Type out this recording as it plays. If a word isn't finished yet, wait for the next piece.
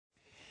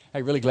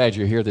Hey, really glad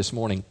you're here this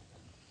morning.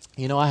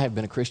 You know, I have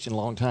been a Christian a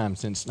long time,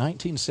 since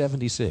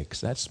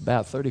 1976. That's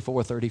about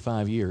 34,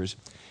 35 years.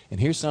 And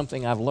here's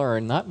something I've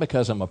learned, not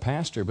because I'm a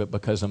pastor, but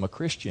because I'm a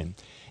Christian.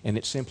 And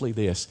it's simply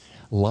this.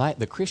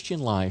 The Christian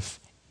life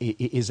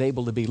is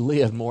able to be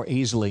lived more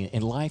easily,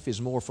 and life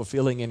is more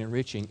fulfilling and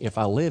enriching if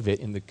I live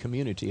it in the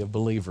community of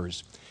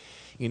believers.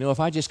 You know,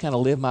 if I just kind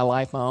of live my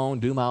life my own,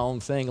 do my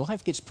own thing,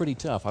 life gets pretty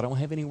tough. I don't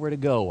have anywhere to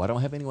go. I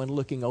don't have anyone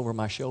looking over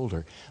my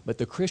shoulder. But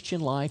the Christian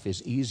life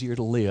is easier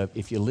to live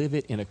if you live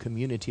it in a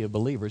community of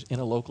believers in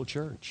a local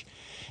church.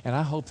 And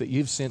I hope that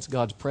you've sensed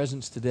God's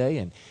presence today.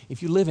 And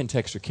if you live in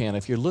Texarkana,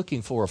 if you're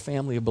looking for a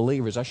family of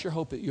believers, I sure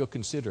hope that you'll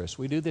consider us.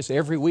 We do this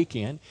every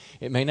weekend.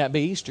 It may not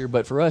be Easter,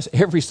 but for us,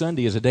 every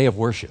Sunday is a day of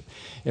worship.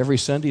 Every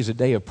Sunday is a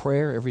day of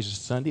prayer. Every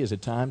Sunday is a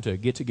time to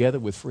get together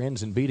with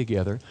friends and be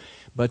together.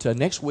 But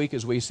next week,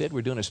 as we said,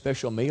 we're doing a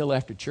special meal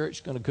after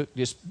church. Going to cook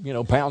just,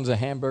 pounds of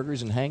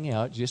hamburgers and hang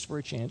out just for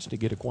a chance to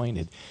get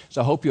acquainted.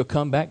 So I hope you'll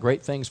come back.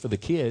 Great things for the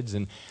kids.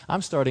 And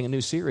I'm starting a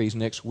new series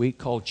next week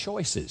called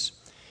Choices.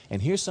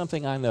 And here's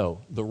something I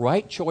know. The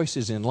right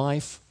choices in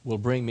life will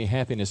bring me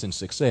happiness and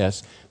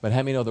success. But how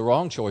many know the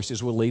wrong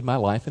choices will lead my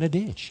life in a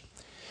ditch?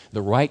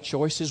 The right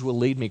choices will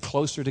lead me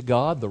closer to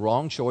God. The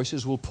wrong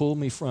choices will pull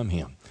me from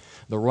Him.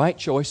 The right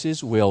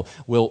choices will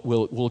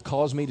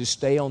cause me to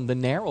stay on the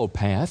narrow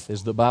path,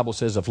 as the Bible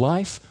says, of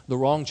life. The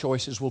wrong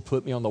choices will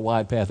put me on the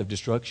wide path of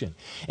destruction.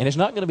 And it's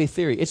not going to be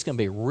theory. It's going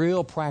to be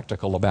real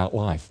practical about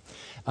life.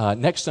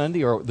 Next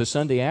Sunday or the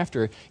Sunday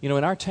after, in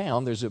our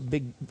town, there's a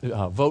big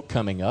vote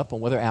coming up on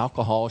whether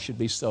alcohol should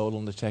be sold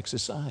on the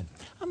Texas side.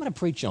 I'm going to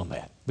preach on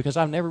that because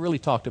I've never really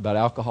talked about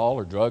alcohol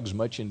or drugs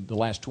much in the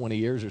last 20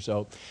 years or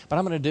so. But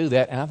I'm going to do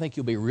that, and I think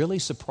you'll be really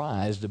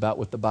surprised about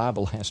what the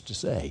Bible has to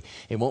say.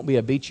 It won't be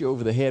a beat you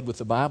over the head with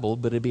the Bible,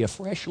 but it'll be a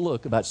fresh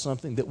look about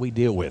something that we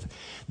deal with.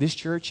 This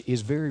church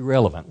is very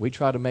relevant. We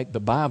try to make the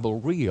Bible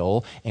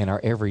real in our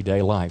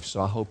everyday life,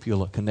 so I hope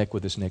you'll connect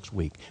with us next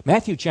week.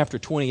 Matthew chapter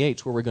 28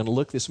 is where we're going to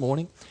look this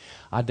morning.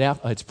 I doubt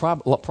it's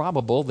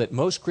probable that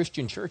most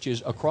Christian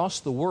churches across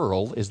the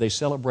world, as they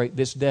celebrate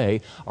this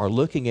day, are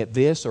looking at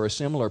this or a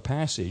similar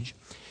passage.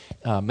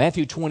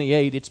 Matthew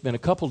 28, it's been a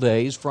couple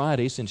days,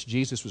 Friday, since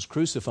Jesus was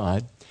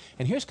crucified.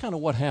 And here's kind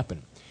of what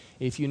happened.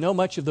 If you know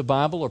much of the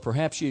Bible, or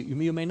perhaps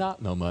you may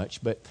not know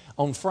much, but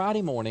on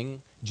Friday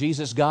morning,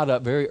 Jesus got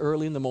up very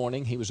early in the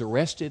morning. He was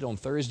arrested on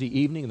Thursday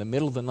evening in the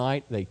middle of the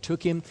night. They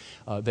took him.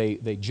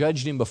 They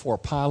judged him before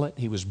Pilate.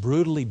 He was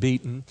brutally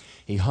beaten.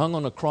 He hung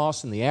on a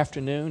cross in the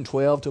afternoon,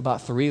 12 to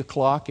about 3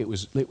 o'clock. It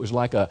was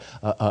like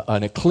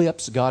an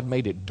eclipse. God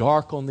made it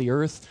dark on the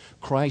earth.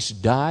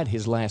 Christ died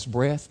his last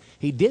breath.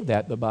 He did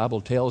that, the Bible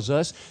tells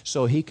us,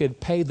 so he could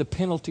pay the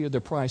penalty or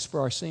the price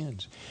for our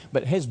sins.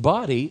 But his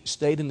body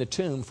stayed in the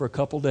tomb for a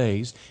couple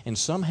days, and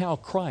somehow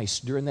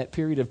Christ, during that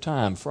period of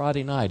time,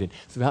 Friday night and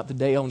throughout the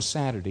day on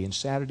Saturday and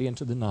Saturday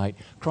into the night,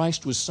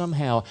 Christ was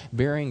somehow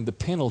bearing the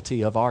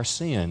penalty of our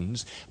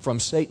sins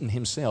from Satan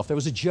himself. There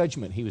was a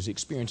judgment he was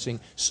experiencing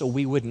so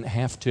we wouldn't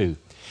have to.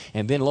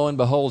 And then lo and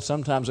behold,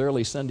 sometimes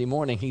early Sunday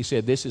morning, he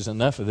said, this is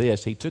enough of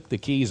this. He took the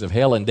keys of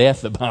hell and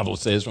death, the Bible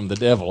says, from the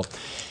devil.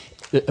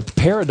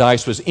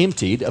 Paradise was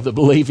emptied of the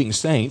believing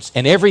saints,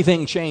 and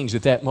everything changed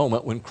at that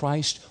moment when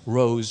Christ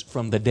rose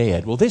from the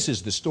dead. Well, this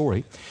is the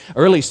story.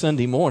 Early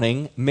Sunday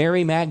morning,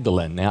 Mary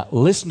Magdalene. Now,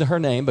 listen to her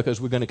name because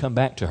we're going to come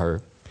back to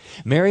her.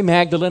 Mary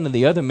Magdalene and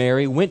the other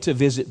Mary went to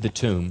visit the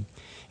tomb,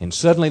 and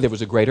suddenly there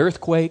was a great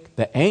earthquake.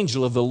 The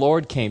angel of the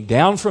Lord came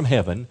down from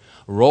heaven,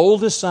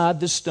 rolled aside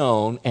the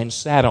stone, and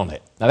sat on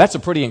it. Now, that's a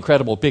pretty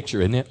incredible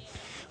picture, isn't it?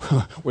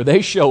 Where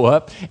they show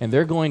up and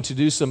they're going to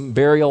do some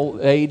burial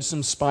aid,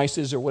 some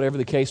spices or whatever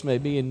the case may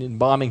be in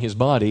embalming his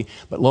body.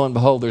 But lo and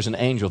behold, there's an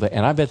angel there.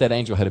 And I bet that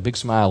angel had a big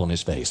smile on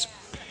his face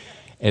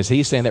as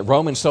he's saying that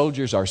Roman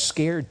soldiers are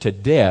scared to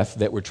death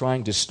that we're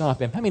trying to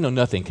stop him. How many know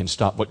nothing can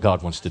stop what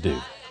God wants to do?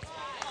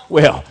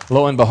 Well,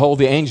 lo and behold,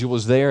 the angel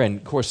was there, and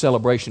of course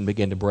celebration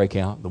began to break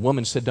out.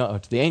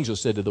 The angel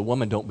said to the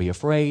woman, don't be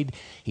afraid.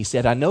 He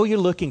said, I know you're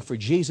looking for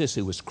Jesus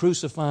who was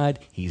crucified.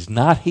 He's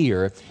not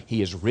here.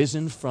 He is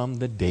risen from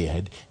the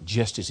dead,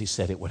 just as he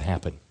said it would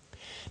happen.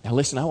 Now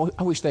listen,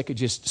 I wish that could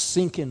just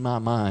sink in my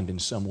mind in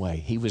some way.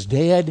 He was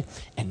dead,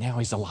 and now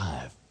he's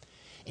alive.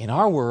 In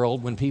our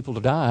world, when people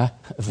die,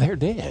 they're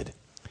dead.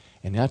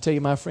 And I tell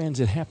you, my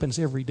friends, it happens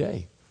every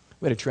day.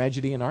 We had a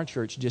tragedy in our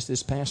church just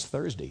this past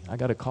Thursday. I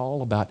got a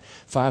call about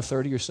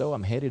 5:30 or so.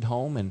 I'm headed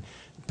home, and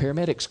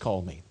paramedics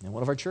called me. And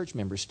one of our church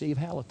members, Steve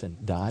Hallaton,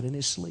 died in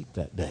his sleep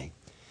that day.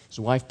 His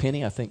wife,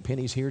 Penny, I think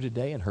Penny's here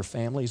today, and her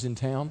family's in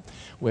town.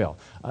 Well,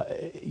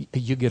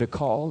 you get a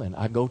call, and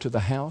I go to the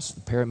house.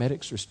 The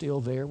paramedics are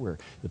still there, where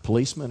the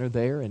policemen are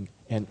there, and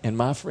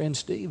my friend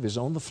Steve is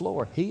on the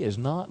floor. He is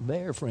not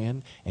there,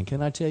 friend. And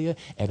can I tell you,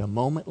 at a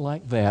moment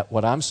like that,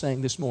 what I'm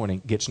saying this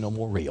morning gets no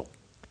more real.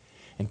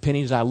 And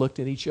Penny and I looked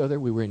at each other.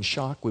 We were in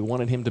shock. We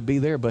wanted him to be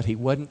there, but he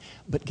wasn't.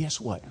 But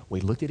guess what?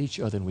 We looked at each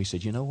other and we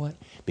said, you know what?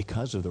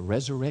 Because of the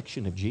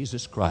resurrection of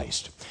Jesus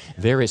Christ,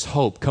 there is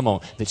hope. Come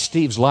on, that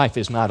Steve's life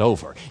is not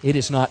over. It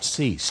has not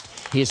ceased.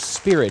 His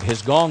spirit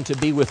has gone to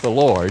be with the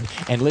Lord.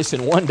 And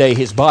listen, one day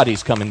his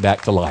body's coming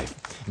back to life.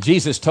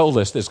 Jesus told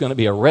us there's going to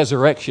be a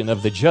resurrection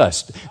of the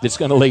just that's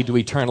going to lead to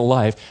eternal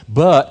life,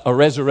 but a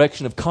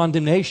resurrection of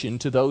condemnation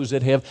to those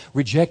that have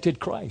rejected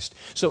Christ.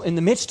 So in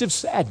the midst of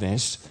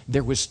sadness,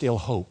 there was still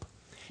hope.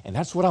 And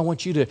that's what I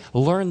want you to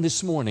learn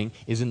this morning,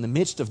 is in the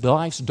midst of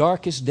life's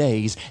darkest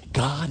days,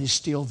 God is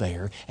still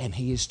there and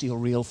He is still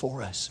real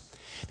for us.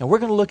 Now we're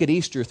going to look at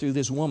Easter through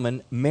this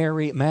woman,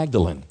 Mary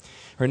Magdalene.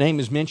 Her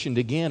name is mentioned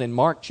again in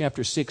Mark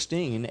chapter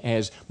 16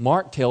 as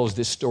Mark tells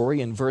this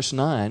story in verse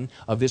 9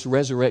 of this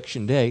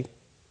resurrection day.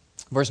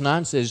 Verse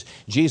 9 says,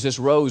 Jesus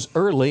rose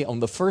early on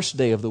the first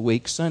day of the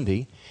week,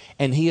 Sunday,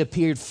 and He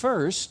appeared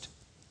first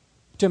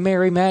to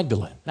Mary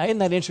Magdalene. Now, isn't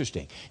that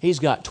interesting? He's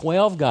got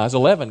 12 guys,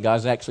 11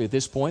 guys actually at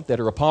this point, that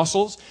are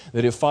apostles,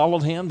 that have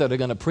followed Him, that are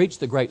going to preach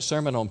the great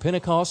sermon on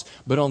Pentecost.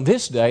 But on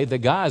this day, the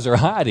guys are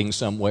hiding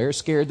somewhere,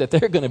 scared that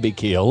they're going to be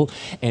killed.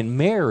 And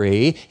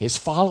Mary is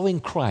following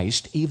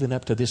Christ even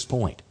up to this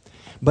point.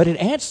 But it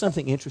adds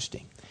something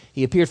interesting.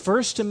 He appeared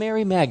first to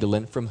Mary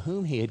Magdalene, from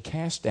whom He had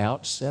cast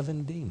out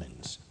 7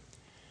 demons.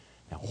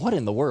 Now, what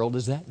in the world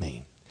does that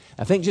mean?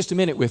 Now, think just a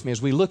minute with me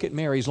as we look at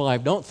Mary's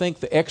life. Don't think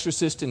The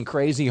Exorcist and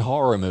crazy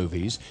horror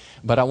movies,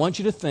 but I want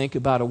you to think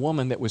about a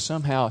woman that was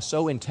somehow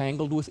so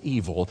entangled with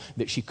evil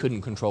that she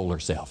couldn't control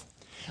herself.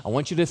 I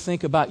want you to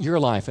think about your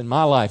life and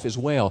my life as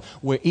well,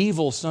 where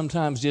evil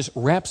sometimes just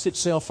wraps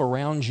itself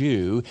around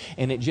you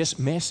and it just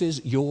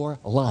messes your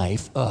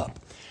life up.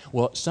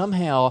 Well,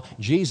 somehow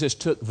Jesus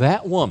took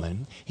that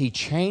woman, He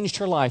changed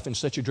her life in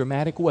such a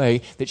dramatic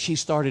way that she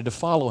started to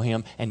follow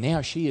Him, and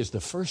now she is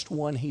the first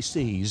one He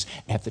sees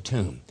at the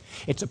tomb.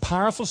 It's a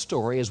powerful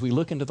story as we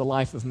look into the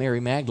life of Mary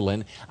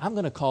Magdalene. I'm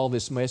going to call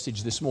this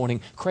message this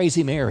morning,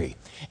 Crazy Mary.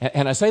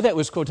 And I say that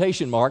with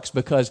quotation marks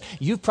because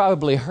you've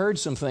probably heard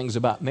some things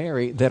about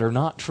Mary that are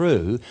not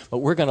true, but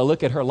we're going to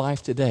look at her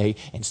life today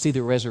and see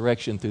the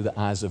resurrection through the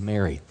eyes of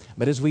Mary.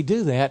 But as we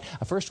do that,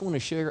 I first want to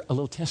share a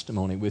little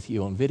testimony with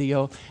you on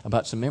video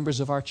about some members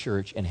of our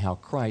church and how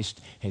Christ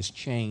has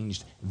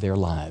changed their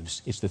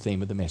lives. It's the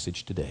theme of the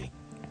message today.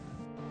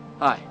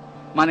 Hi,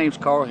 my name's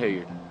Carl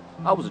Hilliard.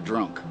 I was a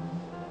drunk,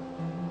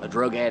 a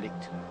drug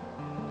addict,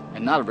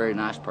 and not a very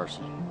nice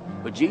person.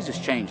 But Jesus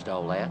changed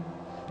all that.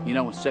 You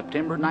know, on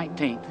September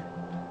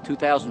 19th,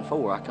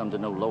 2004, I come to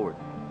know Lord.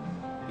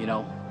 You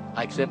know,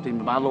 I accepted Him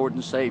as my Lord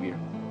and Savior.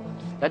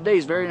 That day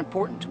is very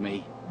important to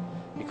me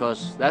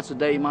because that's the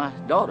day my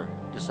daughter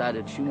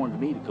decided she wanted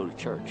me to go to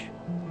church.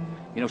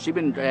 You know, she'd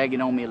been dragging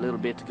on me a little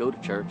bit to go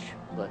to church,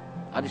 but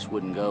I just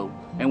wouldn't go.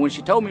 And when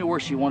she told me where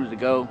she wanted to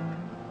go,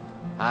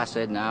 I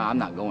said, no, I'm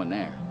not going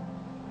there.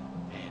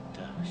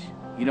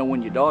 And, you know,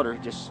 when your daughter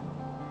just,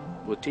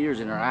 with tears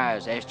in her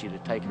eyes, asked you to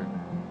take her,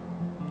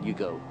 you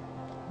go.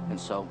 And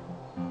so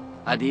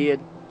I did.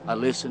 I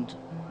listened.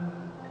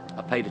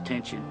 I paid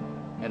attention.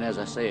 And as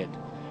I said,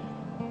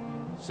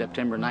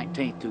 September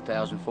 19th,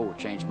 2004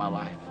 changed my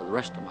life for the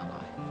rest of my life.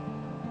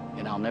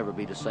 And I'll never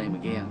be the same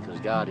again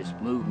because God has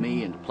moved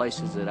me into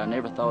places that I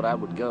never thought I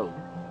would go,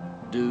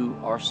 do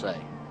or say.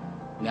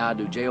 Now I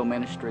do jail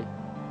ministry.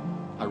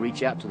 I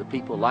reach out to the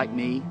people like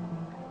me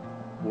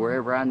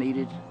wherever I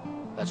needed.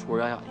 That's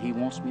where He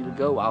wants me to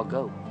go, I'll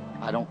go.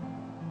 I don't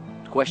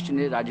question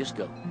it, I just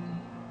go.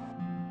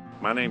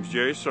 My name's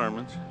Jerry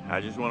Sermons. I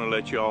just want to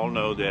let you all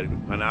know that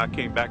when I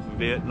came back from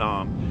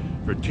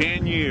Vietnam, for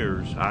 10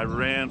 years I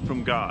ran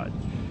from God.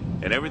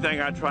 And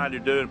everything I tried to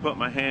do and put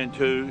my hand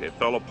to, it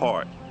fell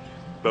apart.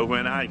 But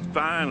when I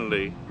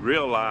finally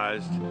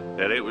realized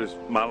that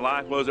my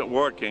life wasn't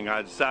working,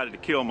 I decided to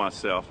kill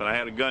myself, and I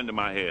had a gun to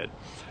my head.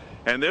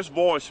 And this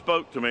voice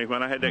spoke to me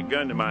when I had that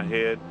gun to my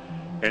head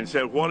and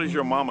said, what is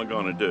your mama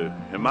going to do?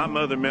 And my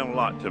mother meant a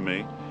lot to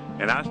me.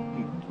 And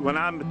when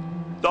I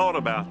thought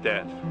about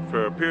that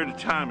for a period of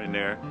time in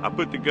there, I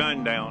put the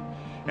gun down,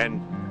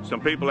 and some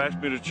people asked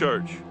me to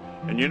church.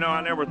 And you know,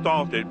 I never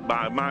thought that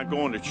by my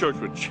going to church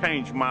would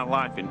change my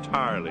life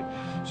entirely.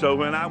 So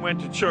when I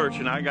went to church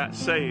and I got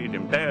saved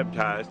and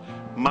baptized,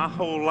 my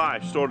whole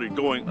life started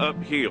going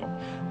uphill.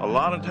 A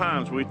lot of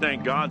times we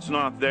think God's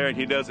not there and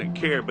He doesn't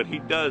care, but He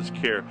does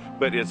care.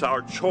 But it's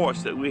our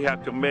choice that we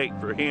have to make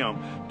for Him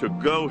to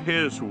go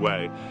His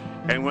way.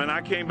 And when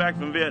I came back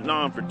from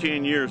Vietnam for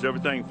 10 years,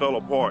 everything fell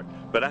apart.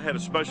 But I had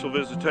a special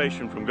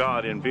visitation from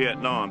God in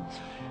Vietnam.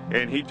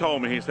 And He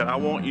told me, He said, I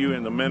want you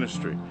in the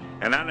ministry.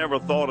 And I never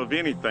thought of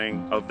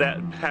anything of that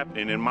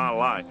happening in my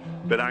life.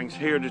 But I'm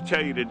here to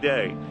tell you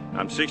today,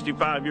 I'm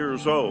 65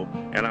 years old,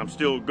 and I'm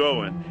still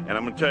going. And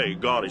I'm going to tell you,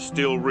 God is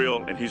still real,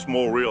 and He's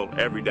more real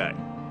every day.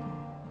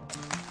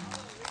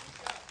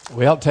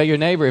 Well, tell your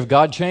neighbor, if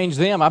God changed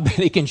them, I bet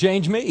He can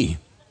change me.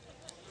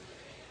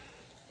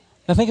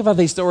 Now think about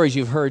these stories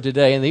you've heard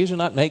today, and these are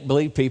not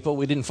make-believe people.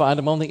 We didn't find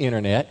them on the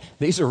internet.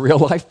 These are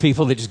real-life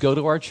people that just go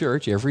to our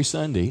church every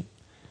Sunday.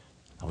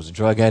 I was a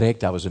drug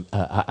addict. I was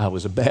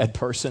a bad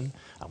person.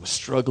 I was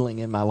struggling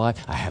in my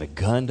life. I had a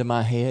gun to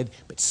my head,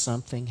 but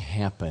something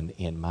happened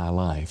in my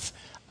life.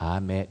 I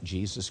met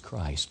Jesus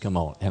Christ. Come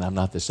on. And I'm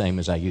not the same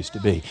as I used to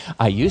be.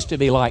 I used to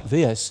be like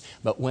this,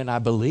 but when I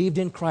believed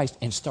in Christ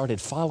and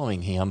started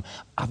following Him,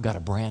 I've got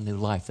a brand new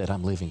life that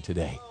I'm living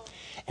today.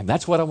 And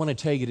that's what I want to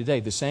tell you today.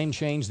 The same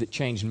change that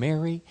changed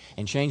Mary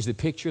and changed the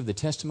picture of the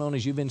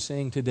testimonies you've been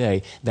seeing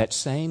today, that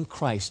same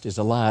Christ is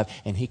alive,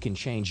 and He can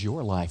change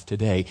your life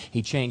today.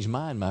 He changed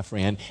mine, my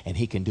friend, and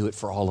He can do it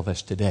for all of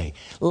us today.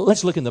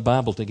 Let's look in the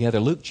Bible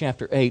together. Luke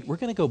chapter 8. We're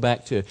going to go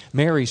back to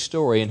Mary's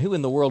story. And who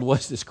in the world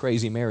was this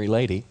crazy Mary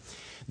lady?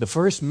 The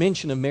first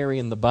mention of Mary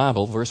in the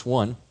Bible, verse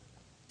 1,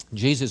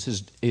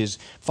 Jesus is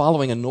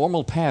following a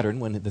normal pattern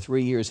when the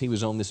 3 years He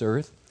was on this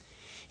earth.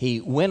 He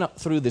went up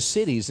through the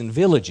cities and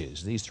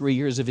villages, these 3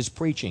 years of His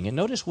preaching. And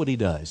notice what He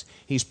does.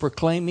 He's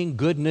proclaiming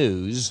good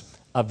news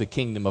of the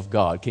kingdom of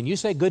God. Can you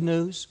say good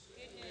news?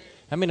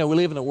 I mean, we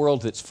live in a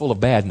world that's full of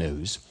bad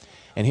news.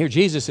 And here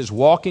Jesus is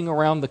walking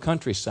around the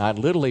countryside,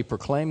 literally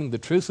proclaiming the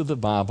truth of the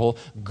Bible,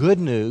 good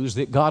news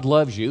that God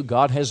loves you.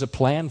 God has a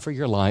plan for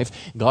your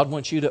life. God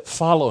wants you to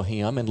follow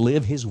Him and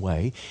live His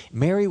way.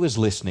 Mary was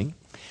listening.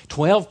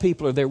 12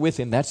 people are there with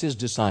Him. That's His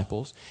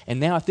disciples. And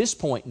now at this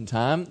point in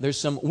time, there's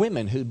some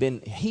women who've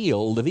been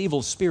healed of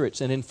evil spirits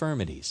and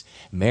infirmities.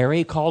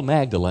 Mary called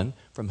Magdalene,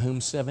 from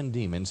whom 7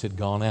 demons had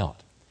gone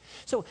out.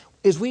 So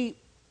as we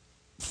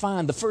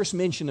find the first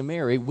mention of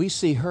Mary, we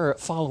see her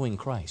following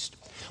Christ.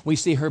 We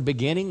see her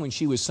beginning when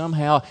she was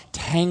somehow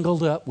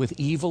tangled up with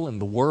evil and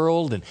the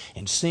world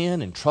and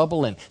sin and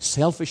trouble and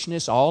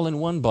selfishness all in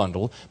one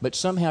bundle, but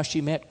somehow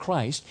she met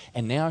Christ,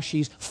 and now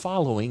she's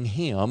following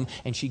Him,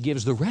 and she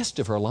gives the rest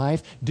of her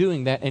life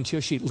doing that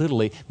until she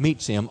literally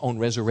meets Him on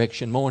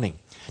resurrection morning.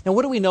 Now,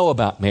 what do we know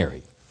about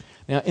Mary?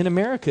 Now, in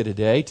America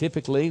today,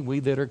 typically, we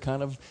that are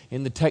kind of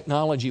in the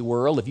technology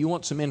world, if you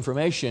want some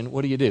information,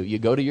 what do? You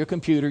go to your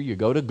computer, you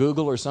go to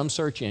Google or some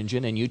search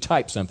engine, and you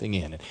type something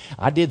in.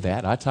 I did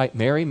that. I typed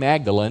Mary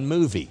Magdalene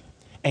movie.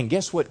 And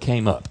guess what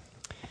came up?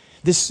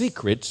 The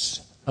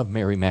secrets of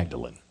Mary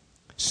Magdalene.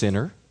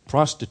 Sinner,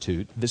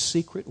 prostitute, the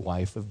secret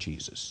wife of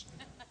Jesus.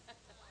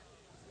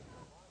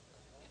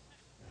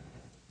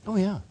 Oh,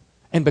 yeah.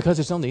 And because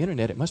it's on the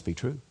internet, it must be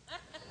true.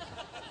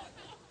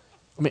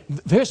 I mean,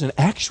 there's an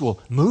actual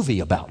movie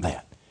about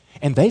that.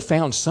 And they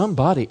found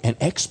somebody, an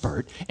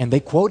expert, and they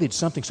quoted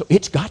something. So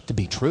it's got to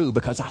be true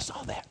because I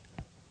saw that.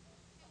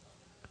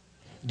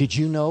 Did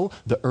you know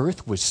the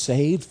earth was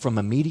saved from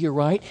a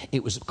meteorite?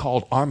 It was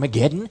called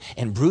Armageddon,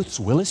 and Bruce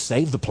Willis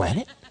saved the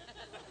planet?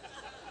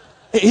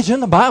 It's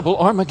in the Bible,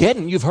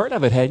 Armageddon. You've heard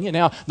of it, hadn't you?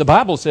 Now, the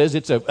Bible says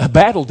it's a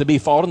battle to be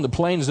fought in the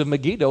plains of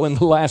Megiddo in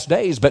the last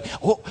days. But,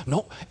 oh,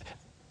 no.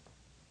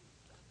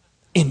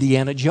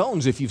 Indiana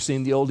Jones, if you've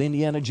seen the old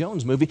Indiana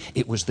Jones movie,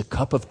 it was the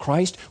cup of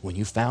Christ. When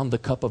you found the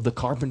cup of the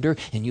carpenter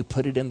and you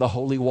put it in the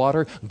holy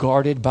water,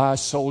 guarded by a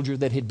soldier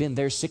that had been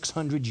there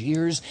 600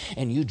 years,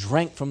 and you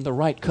drank from the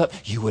right cup,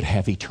 you would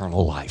have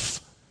eternal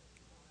life.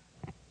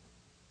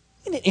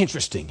 Isn't it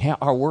interesting how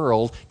our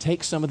world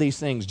takes some of these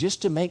things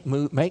just to make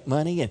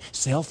money and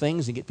sell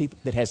things and get people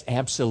that has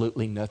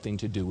absolutely nothing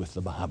to do with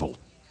the Bible?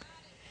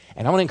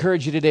 And I want to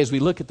encourage you today as we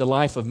look at the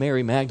life of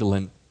Mary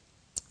Magdalene.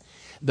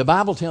 The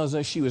Bible tells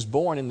us she was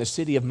born in the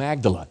city of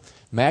Magdala.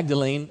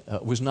 Magdalene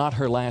was not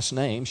her last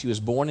name. She was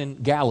born in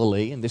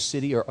Galilee, in the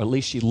city, or at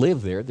least she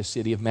lived there, the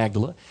city of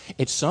Magdala.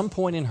 At some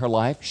point in her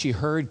life, she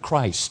heard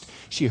Christ.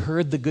 She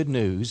heard the good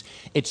news.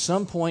 At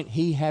some point,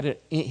 he had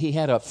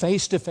a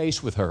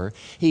face-to-face with her.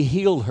 He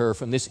healed her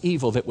from this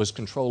evil that was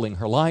controlling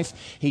her life.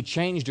 He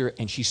changed her,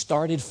 and she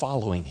started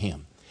following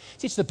Him.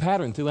 It's the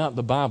pattern throughout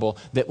the Bible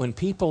that when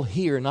people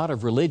hear not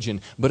of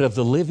religion, but of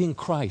the living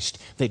Christ,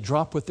 they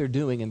drop what they're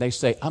doing and they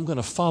say, I'm going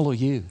to follow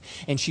you.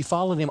 And she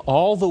followed Him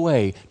all the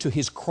way to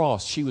His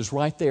cross. She was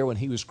right there when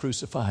He was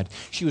crucified.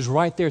 She was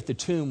right there at the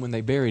tomb when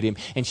they buried Him.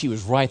 And she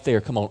was right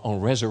there,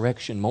 on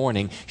resurrection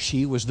morning.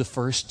 She was the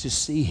first to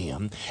see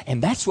Him.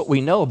 And that's what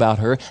we know about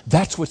her.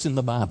 That's what's in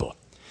the Bible.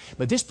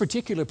 But this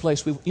particular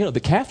place,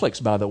 the Catholics,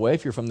 by the way,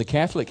 if you're from the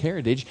Catholic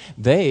heritage,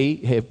 they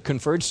have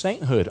conferred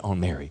sainthood on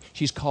Mary.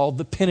 She's called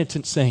the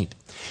penitent saint.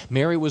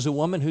 Mary was a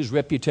woman whose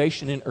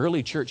reputation in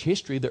early church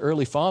history, the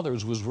early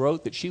fathers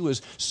wrote that she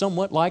was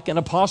somewhat like an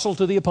apostle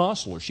to the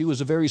apostles. She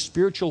was a very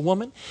spiritual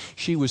woman.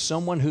 She was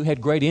someone who had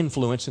great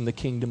influence in the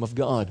kingdom of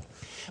God.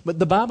 But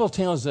the Bible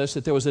tells us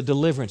that there was a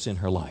deliverance in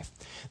her life.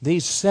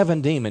 These 7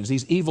 demons,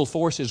 these evil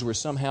forces were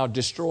somehow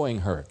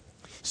destroying her.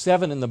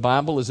 7 in the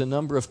Bible is a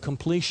number of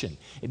completion.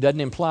 It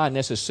doesn't imply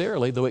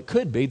necessarily, though it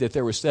could be, that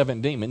there were 7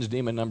 demons,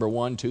 demon number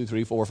 1, 2,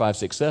 3, 4, 5,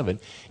 6, 7.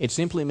 It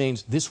simply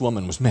means this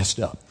woman was messed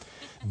up.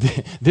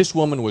 This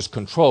woman was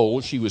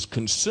controlled. She was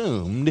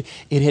consumed.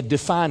 It had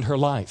defined her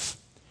life.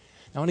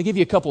 Now, I want to give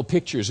you a couple of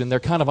pictures, and they're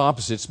kind of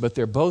opposites, but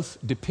they're both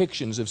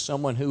depictions of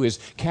someone who is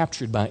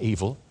captured by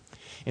evil.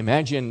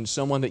 Imagine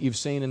someone that you've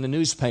seen in the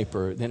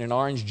newspaper in an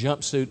orange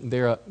jumpsuit, and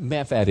they're a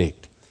meth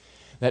addict.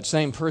 That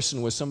same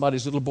person was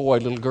somebody's little boy,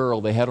 little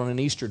girl. They had on an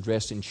Easter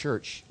dress in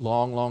church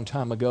long, long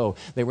time ago.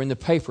 They were in the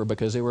paper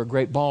because they were a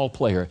great ball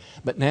player.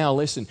 But now,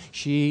 listen,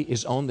 she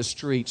is on the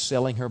street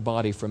selling her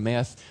body for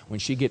meth. When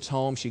she gets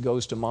home, she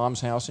goes to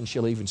mom's house and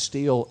she'll even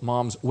steal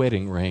mom's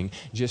wedding ring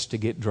just to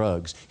get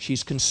drugs.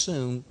 She's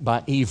consumed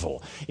by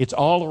evil. It's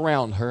all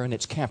around her and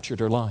it's captured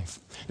her life.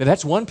 Now,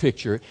 that's one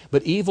picture,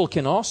 but evil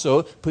can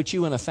also put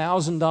you in a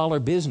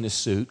 $1,000 business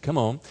suit, come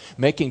on,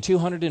 making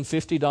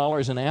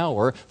 $250 an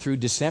hour through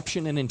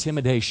deception and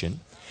intimidation,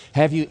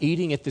 have you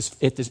eating at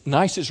the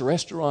nicest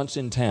restaurants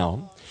in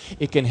town.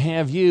 It can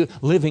have you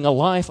living a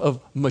life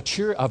of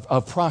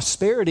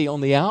prosperity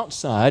on the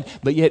outside,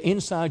 but yet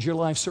inside your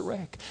life's a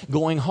wreck.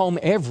 Going home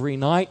every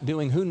night,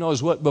 doing who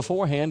knows what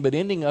beforehand, but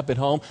ending up at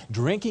home,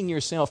 drinking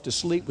yourself to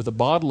sleep with a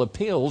bottle of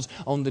pills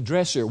on the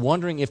dresser,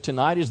 wondering if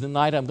tonight is the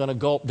night I'm going to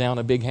gulp down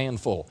a big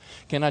handful.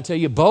 Can I tell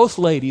you, both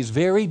ladies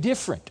very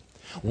different.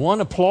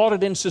 One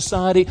applauded in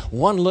society,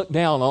 one looked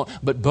down on,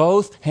 but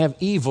both have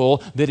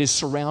evil that is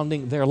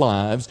surrounding their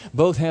lives.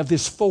 Both have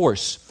this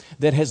force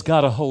that has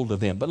got a hold of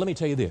them. But let me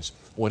tell you this,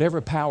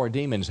 whatever power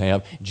demons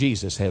have,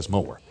 Jesus has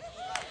more.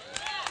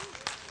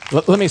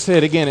 Let me say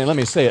it again and let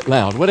me say it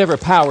loud. Whatever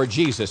power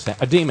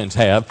demons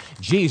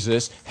have,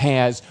 Jesus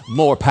has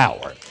more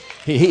power.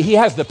 He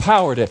has the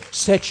power to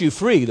set you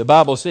free. The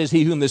Bible says,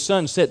 he whom the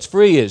Son sets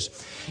free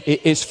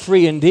is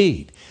free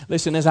indeed.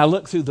 Listen, as I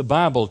look through the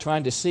Bible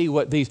trying to see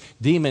what these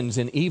demons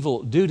and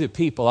evil do to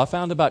people, I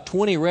found about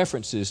 20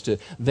 references to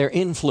their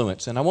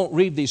influence. And I won't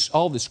read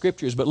all the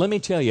scriptures, but let me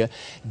tell you,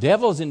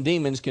 devils and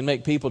demons can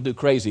make people do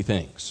crazy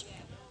things.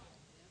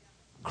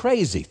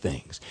 Crazy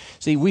things.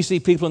 See, we see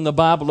people in the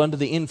Bible under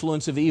the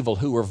influence of evil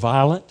who were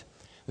violent.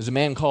 There's a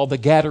man called the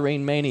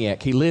Gadarene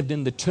maniac. He lived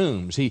in the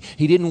tombs. He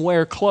didn't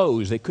wear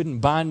clothes. They couldn't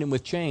bind him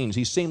with chains.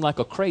 He seemed like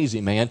a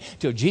crazy man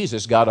till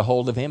Jesus got a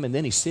hold of him, and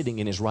then he's sitting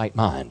in his right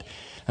mind.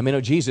 I mean,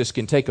 Jesus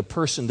can take a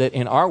person that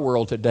in our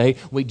world today,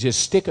 we just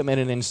stick them in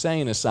an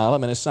insane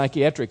asylum, in a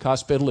psychiatric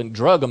hospital, and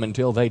drug them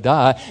until they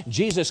die.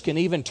 Jesus can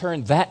even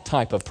turn that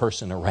type of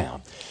person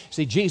around.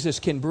 See, Jesus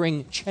can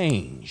bring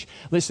change.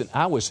 Listen,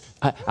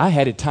 I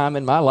had a time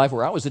in my life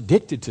where I was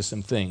addicted to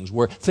some things,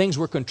 where things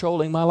were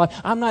controlling my life.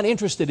 I'm not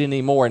interested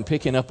anymore in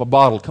picking up a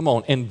bottle, come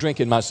on, and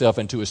drinking myself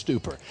into a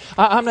stupor.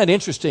 I'm not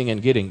interested in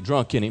getting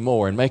drunk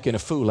anymore and making a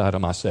fool out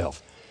of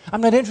myself.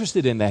 I'm not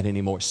interested in that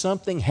anymore.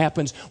 Something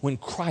happens when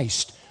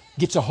Christ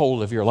gets a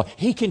hold of your life.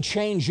 He can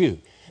change you.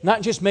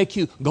 Not just make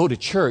you go to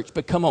church,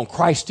 but come on,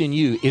 Christ in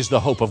you is the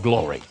hope of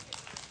glory.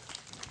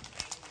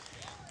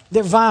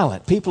 They're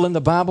violent. People in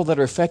the Bible that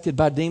are affected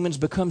by demons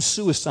become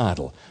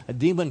suicidal. A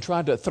demon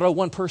tried to throw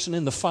one person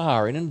in the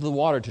fire and into the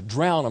water to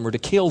drown them or to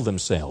kill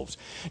themselves.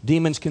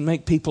 Demons can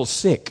make people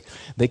sick.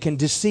 They can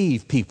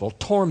deceive people,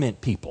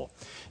 torment people.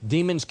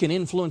 Demons can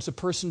influence a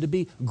person to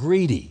be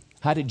greedy.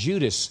 How did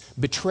Judas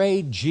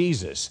betray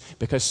Jesus?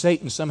 Because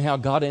Satan somehow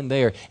got in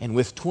there and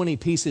with 20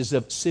 pieces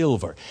of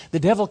silver. The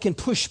devil can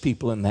push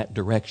people in that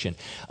direction.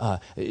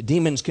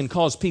 Demons can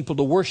cause people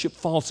to worship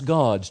false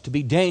gods, to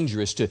be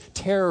dangerous, to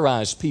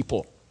terrorize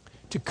people,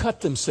 to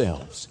cut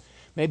themselves.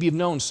 Maybe you've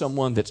known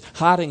someone that's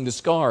hiding the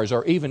scars,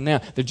 or even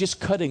now they're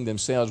just cutting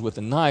themselves with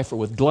a knife or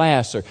with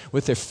glass or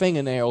with their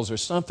fingernails or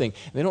something.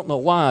 They don't know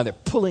why. They're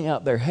pulling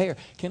out their hair.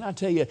 Can I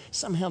tell you,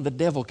 somehow the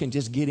devil can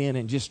just get in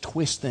and just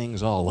twist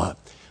things all up.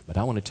 But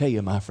I want to tell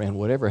you, my friend,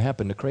 whatever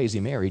happened to Crazy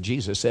Mary,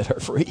 Jesus set her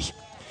free.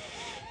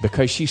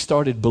 Because she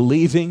started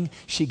believing,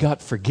 she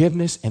got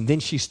forgiveness, and then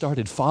she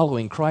started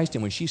following Christ.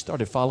 And when she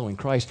started following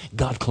Christ,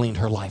 God cleaned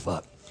her life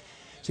up.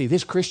 See,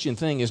 this Christian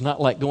thing is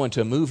not like going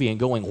to a movie and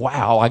going,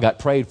 wow, I got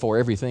prayed for,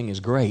 everything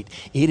is great.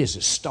 It is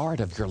a start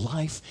of your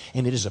life,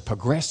 and it is a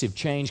progressive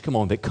change, come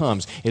on, that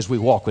comes as we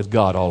walk with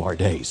God all our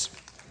days.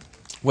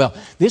 Well,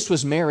 this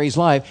was Mary's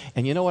life,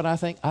 and you know what I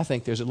think? I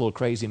think there's a little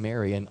Crazy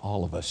Mary in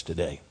all of us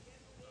today.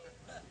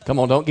 Come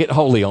on, don't get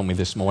holy on me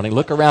this morning.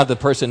 Look around the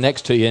person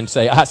next to you and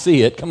say, I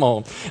see it. Come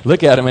on,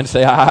 look at him and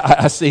say,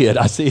 I see it.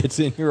 I see it's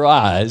in your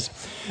eyes.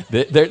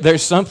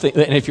 There's something,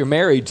 and if you're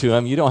married to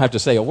him, you don't have to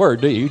say a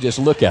word, do you? You just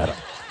look at him.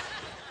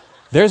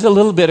 There's a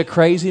little bit of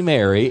Crazy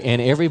Mary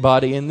in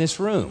everybody in this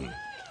room.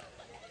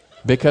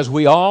 Because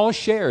we all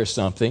share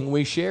something.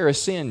 We share a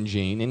sin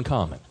gene in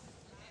common.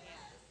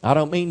 I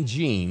don't mean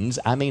genes.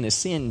 I mean a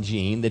sin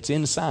gene that's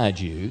inside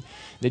you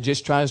that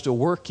just tries to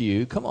work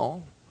you. Come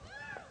on.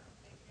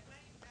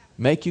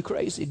 Make you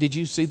crazy. Did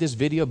you see this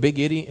video,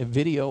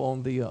 video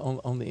on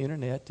the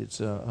internet? It's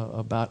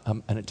about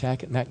an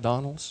attack at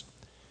McDonald's.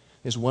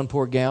 This one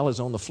poor gal is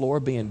on the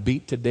floor being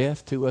beat to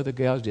death. Two other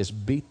gals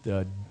just beat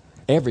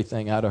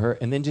everything out of her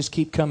and then just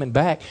keep coming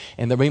back.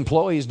 And the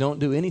employees don't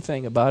do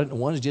anything about it. And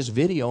one is just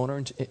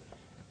videoing her.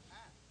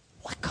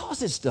 What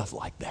causes stuff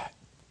like that?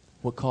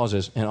 What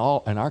causes, in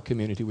our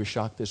community, we're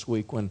shocked this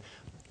week when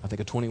I think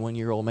a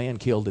 21-year-old man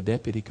killed a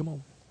deputy. Come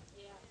on.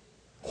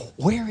 Yeah.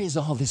 Where is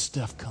all this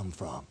stuff come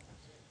from?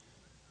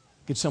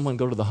 Could someone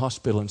go to the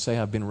hospital and say,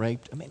 I've been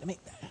raped? I mean,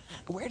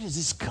 where does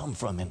this come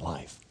from in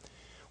life?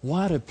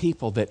 Why do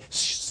people that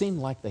seem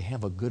like they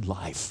have a good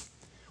life,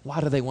 why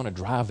do they want to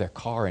drive their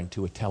car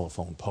into a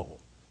telephone pole?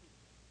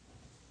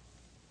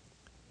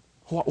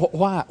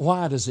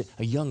 Why does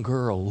a young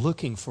girl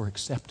looking for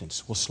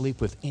acceptance will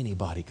sleep with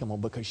anybody? Come on,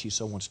 because she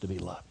so wants to be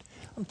loved.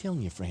 I'm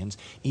telling you, friends,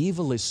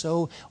 evil is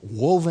so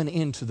woven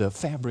into the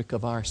fabric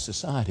of our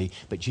society,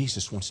 but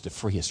Jesus wants to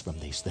free us from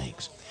these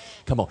things.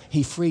 Come on,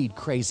 He freed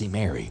crazy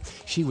Mary.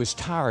 She was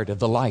tired of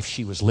the life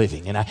she was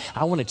living. And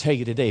I want to tell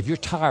you today, if you're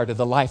tired of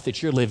the life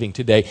that you're living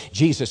today,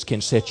 Jesus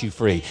can set you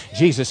free.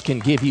 Jesus can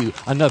give you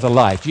another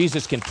life.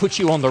 Jesus can put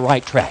you on the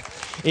right track.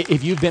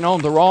 If you've been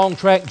on the wrong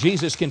track,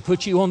 Jesus can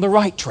put you on the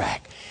right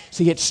track.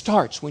 See, it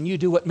starts when you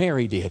do what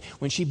Mary did,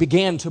 when she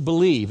began to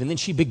believe and then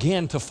she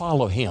began to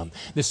follow Him.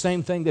 The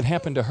same thing that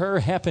happened to her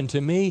happened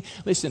to me.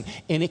 Listen,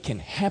 and it can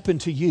happen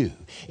to you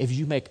if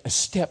you make a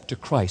step to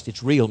Christ.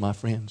 It's real, my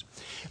friends.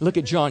 Look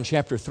at John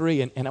chapter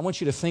 3, and I want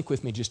you to think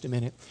with me just a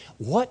minute.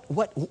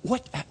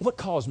 What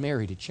caused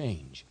Mary to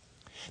change?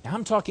 Now,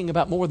 I'm talking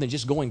about more than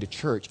just going to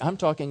church. I'm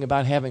talking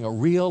about having a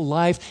real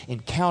life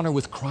encounter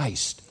with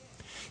Christ.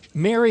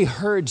 Mary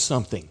heard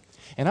something.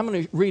 And I'm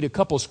going to read a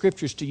couple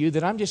scriptures to you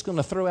that I'm just going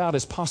to throw out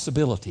as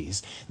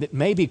possibilities that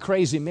maybe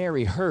crazy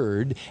Mary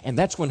heard, and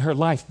that's when her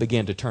life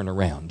began to turn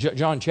around.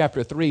 John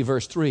chapter 3,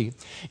 verse 3,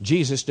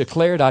 Jesus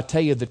declared, I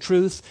tell you the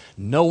truth,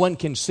 no one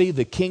can see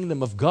the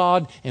kingdom of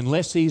God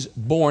unless he's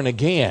born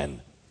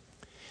again.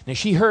 Now,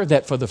 she heard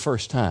that for the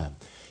first time.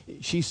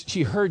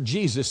 She heard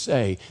Jesus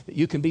say that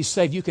you can be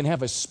saved, you can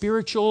have a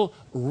spiritual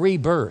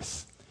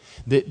rebirth.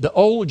 The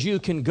old you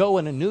can go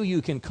and a new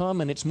you can come,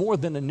 and it's more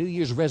than a New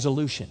Year's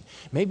resolution.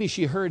 Maybe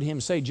she heard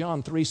Him say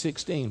John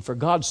 3:16, for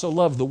God so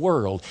loved the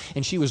world,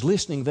 and she was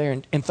listening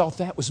there and thought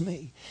that was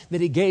me,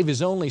 that He gave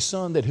His only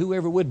Son that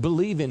whoever would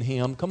believe in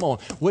Him, come on,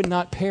 would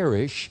not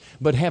perish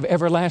but have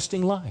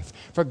everlasting life.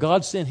 For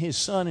God sent His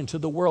Son into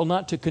the world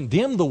not to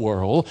condemn the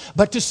world,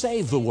 but to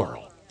save the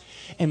world.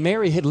 And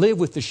Mary had lived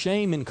with the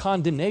shame and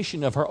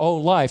condemnation of her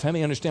old life. How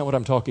many understand what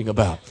I'm talking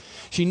about?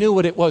 She knew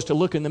what it was to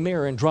look in the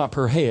mirror and drop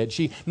her head.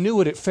 She knew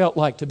what it felt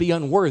like to be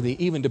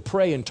unworthy, even to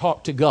pray and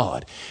talk to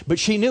God. But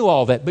she knew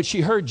all that. But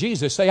she heard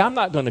Jesus say, I'm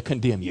not going to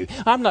condemn you.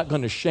 I'm not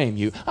going to shame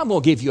you. I'm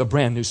going to give you a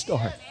brand new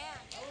start.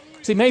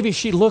 See, maybe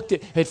she looked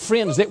at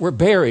friends that were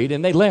buried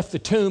and they left the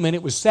tomb and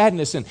it was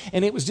sadness and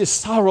it was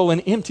just sorrow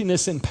and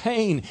emptiness and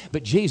pain.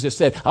 But Jesus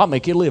said, I'll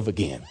make you live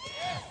again.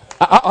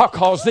 I'll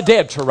cause the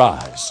dead to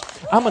rise.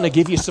 I'm going to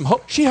give you some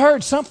hope. She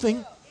heard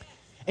something.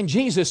 And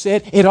Jesus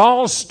said, it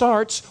all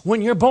starts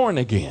when you're born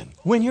again,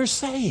 when you're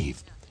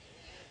saved.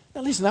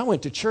 Now listen, I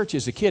went to church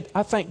as a kid.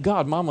 I thank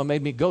God Mama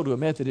made me go to a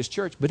Methodist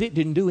church, but it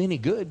didn't do any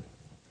good.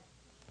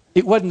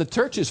 It wasn't the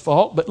church's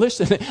fault, but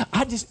listen,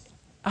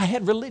 I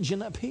had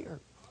religion up here.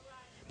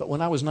 But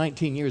when I was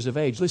 19 years of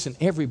age, listen,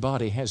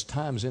 everybody has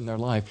times in their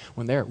life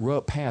when their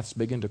paths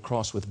begin to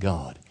cross with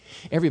God.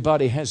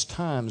 Everybody has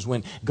times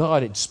when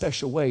God in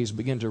special ways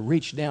begin to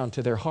reach down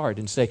to their heart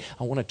and say,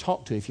 I want to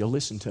talk to you if you'll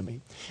listen to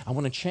me. I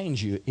want to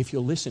change you if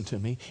you'll listen to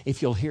me,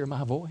 if you'll hear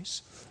my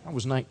voice. I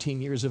was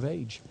 19 years of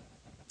age.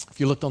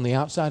 If you looked on the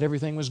outside,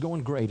 everything was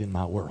going great in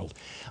my world.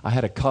 I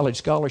had a college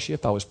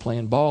scholarship. I was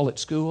playing ball at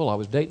school. I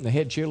was dating the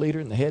head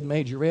cheerleader and the head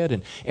majorette,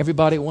 and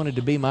everybody wanted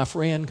to be my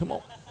friend. Come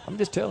on. I'm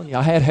just telling you,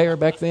 I had hair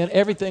back then.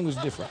 Everything was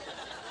different.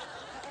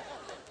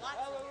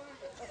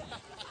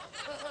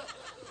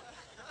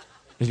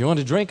 If you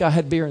wanted to drink, I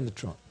had beer in the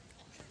trunk.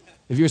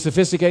 If you were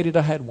sophisticated,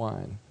 I had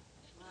wine.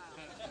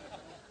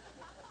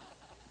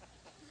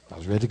 I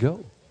was ready to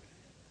go.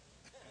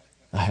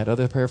 I had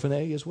other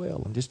paraphernalia as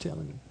well. I'm just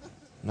telling you.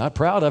 I'm not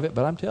proud of it,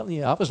 but I'm telling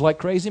you, I was like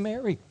crazy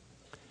Mary.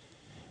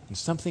 And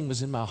something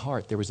was in my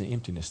heart. There was an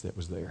emptiness that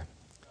was there.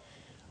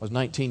 I was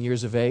 19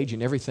 years of age,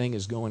 and everything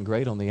is going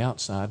great on the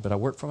outside, but I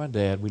worked for my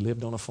dad. We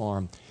lived on a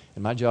farm,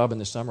 and my job in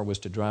the summer was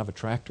to drive a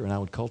tractor, and I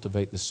would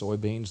cultivate the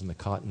soybeans and the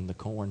cotton and the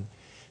corn.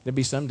 There'd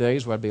be some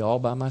days where I'd be all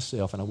by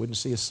myself, and I wouldn't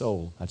see a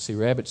soul. I'd see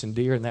rabbits and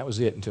deer, and that was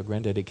it until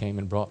Granddaddy came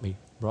and brought me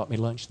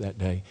lunch that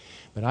day.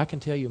 But I can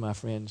tell you, my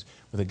friends,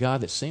 with a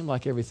God that seemed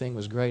like everything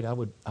was great, I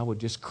would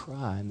just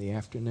cry in the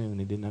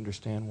afternoon and didn't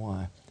understand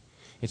why.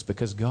 It's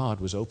because God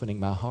was opening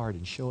my heart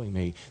and showing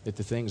me that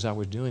the things I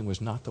was doing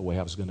was not the way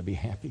I was going to be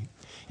happy.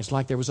 It's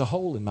like there was a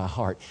hole in my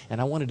heart, and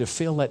I wanted to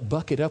fill that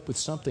bucket up with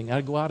something.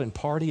 I'd go out and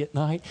party at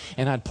night,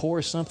 and I'd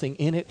pour something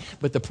in it,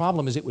 but the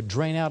problem is it would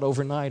drain out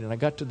overnight, and I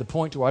got to the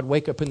point where I'd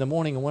wake up in the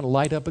morning and want to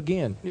light up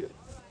again.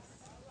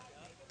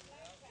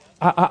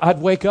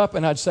 I'd wake up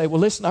and I'd say,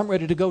 well, listen, I'm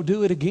ready to go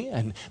do it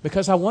again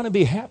because I want to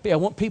be happy. I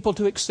want people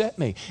to accept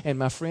me. And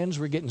my friends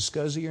were getting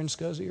scuzzier and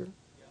scuzzier.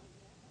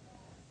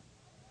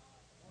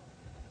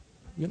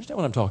 You understand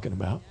what I'm talking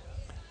about?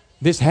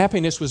 This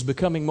happiness was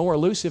becoming more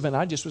elusive, and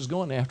I just was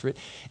going after it.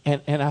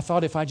 And I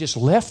thought if I just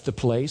left the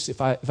place, if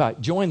I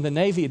joined the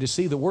Navy to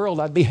see the world,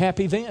 I'd be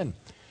happy then.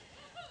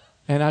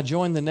 And I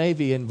joined the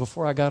Navy, and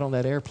before I got on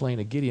that airplane,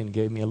 a Gideon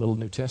gave me a little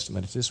New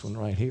Testament. It's this one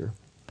right here.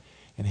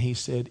 And he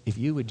said, if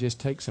you would just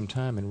take some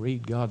time and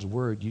read God's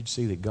Word, you'd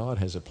see that God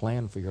has a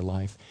plan for your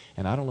life.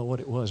 And I don't know what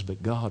it was,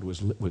 but God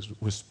was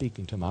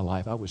speaking to my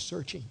life. I was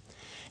searching.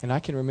 And I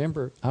can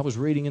remember I was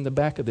reading in the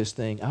back of this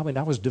thing. I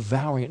was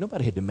devouring it.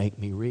 Nobody had to make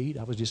me read.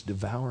 I was just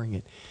devouring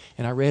it.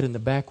 And I read in the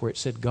back where it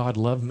said, God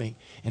loved me.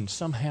 And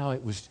somehow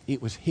it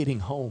was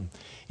hitting home.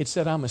 It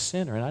said I'm a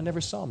sinner, and I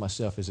never saw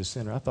myself as a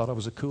sinner. I thought I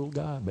was a cool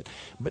guy,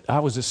 but I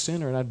was a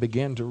sinner, and I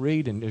began to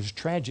read, and there's a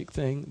tragic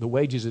thing. The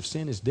wages of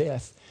sin is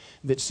death.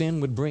 That sin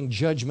would bring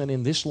judgment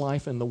in this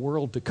life and the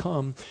world to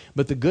come.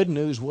 But the good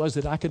news was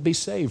that I could be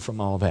saved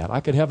from all that. I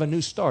could have a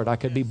new start. I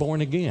could be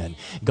born again.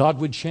 God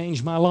would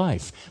change my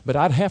life. But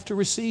I'd have to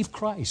receive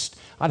Christ.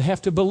 I'd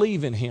have to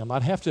believe in Him.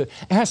 I'd have to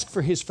ask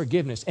for His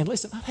forgiveness. And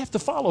listen, I'd have to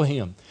follow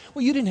Him.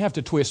 Well, you didn't have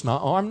to twist my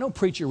arm. No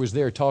preacher was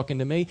there talking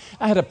to me.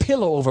 I had a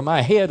pillow over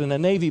my head in a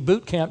Navy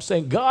boot camp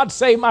saying, God,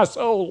 save my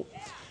soul.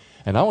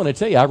 And I want to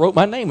tell you, I wrote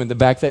my name in the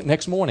back that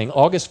next morning,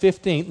 August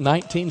 15th,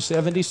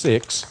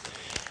 1976.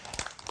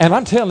 And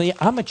I'm telling you,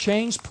 I'm a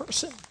changed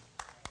person.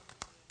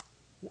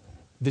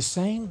 The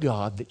same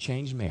God that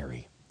changed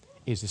Mary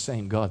is the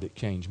same God that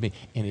changed me,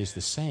 and is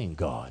the same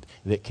God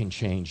that can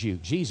change you.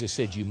 Jesus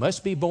said you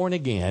must be born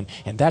again,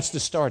 and that's the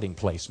starting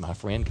place, my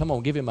friend. Come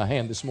on, give Him a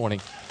hand this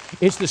morning.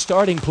 It's the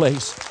starting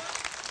place.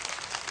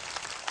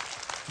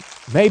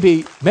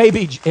 Maybe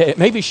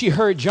she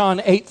heard John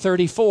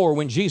 8:34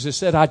 when Jesus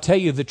said, I tell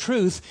you the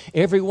truth,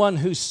 everyone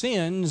who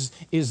sins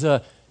is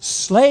a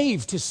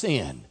slave to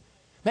sin.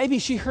 Maybe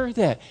she heard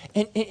that,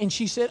 and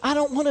she said, I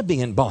don't want to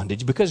be in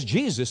bondage, because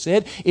Jesus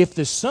said, if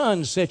the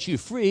Son sets you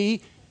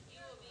free.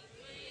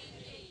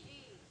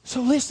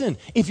 So listen,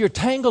 if you're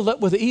tangled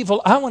up with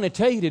evil, I want to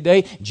tell you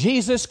today,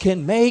 Jesus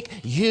can make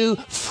you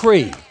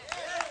free.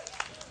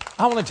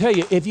 I want to tell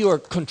you, if you are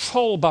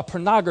controlled by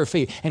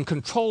pornography and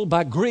controlled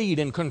by greed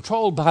and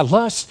controlled by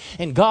lust,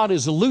 and God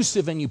is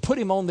elusive and you put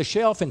Him on the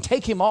shelf and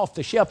take Him off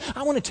the shelf,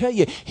 I want to tell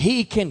you,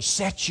 He can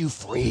set you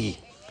free.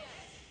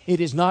 It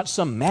is not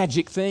some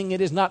magic thing. It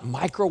is not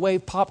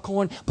microwave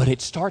popcorn, but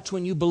it starts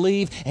when you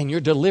believe, and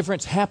your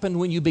deliverance happened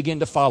when you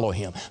begin to follow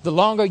Him. The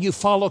longer you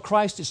follow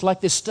Christ, it's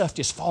like this stuff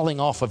just falling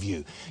off of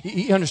you.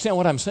 You understand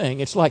what I'm saying?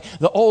 It's like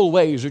the old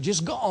ways are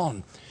just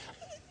gone.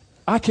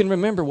 I can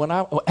remember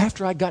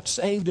after I got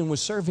saved and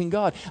was serving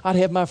God, I'd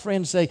have my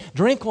friends say,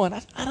 drink one.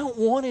 I don't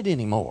want it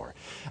anymore.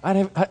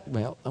 I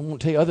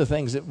won't tell you other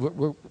things that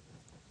were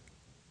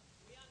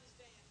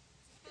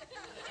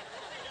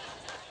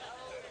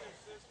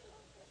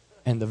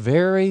and the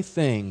very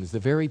things, the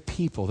very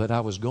people that I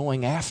was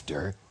going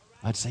after,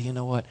 I'd say, you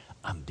know what?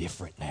 I'm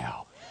different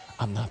now.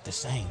 I'm not the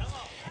same.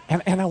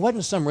 And I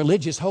wasn't some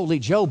religious holy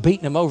Joe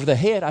beating him over the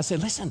head. I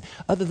said, listen,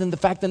 other than the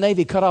fact the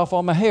Navy cut off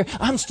all my hair,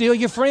 I'm still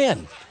your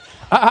friend.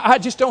 I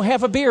just don't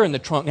have a beer in the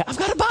trunk. Now, I've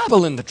got a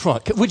Bible in the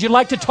trunk. Would you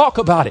like to talk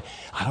about it?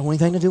 I don't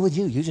want anything to do with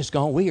you. You just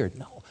gone weird.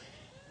 No.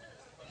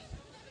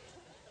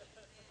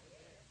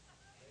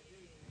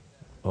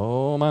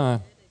 Oh,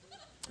 my.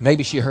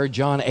 Maybe she heard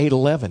John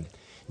 8:11.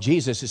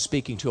 Jesus is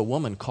speaking to a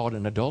woman caught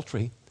in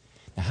adultery.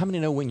 Now, how many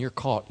know when you're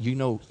caught, you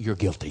know you're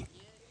guilty?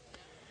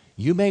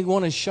 You may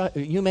want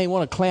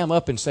to clam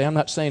up and say, I'm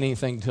not saying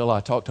anything until I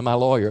talk to my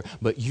lawyer,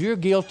 but you're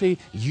guilty,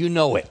 you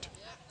know it.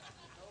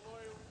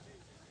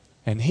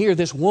 And here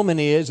this woman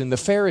is, and the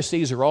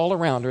Pharisees are all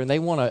around her, and they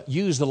want to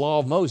use the law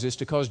of Moses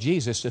to cause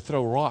Jesus to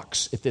throw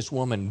rocks at this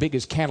woman, big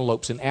as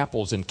cantaloupes and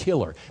apples, and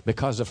kill her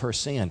because of her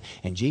sin.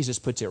 And Jesus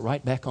puts it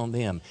right back on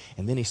them.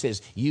 And then He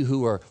says, you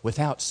who are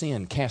without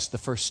sin, cast the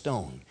first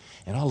stone.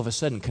 And all of a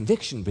sudden,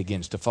 conviction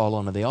begins to fall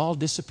on them. They all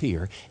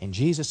disappear, and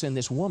Jesus and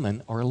this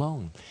woman are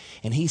alone.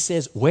 And He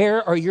says,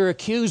 where are your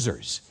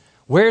accusers?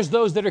 Where's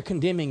those that are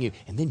condemning you?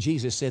 And then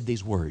Jesus said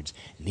these words,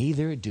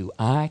 neither do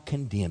I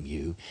condemn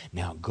you.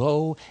 Now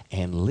go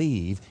and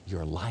leave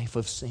your life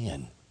of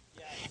sin.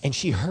 And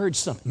she heard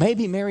something.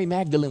 Maybe Mary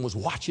Magdalene was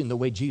watching the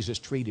way Jesus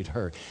treated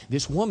her.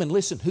 This woman,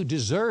 listen, who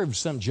deserved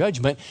some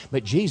judgment,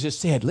 but Jesus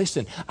said,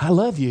 listen, I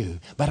love you,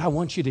 but I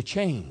want you to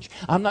change.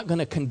 I'm not going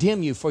to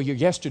condemn you for your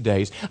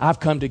yesterdays. I've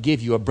come to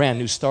give you a brand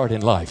new start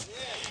in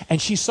life. And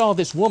she saw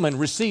this woman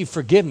receive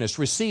forgiveness,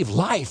 receive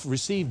life,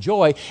 receive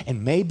joy.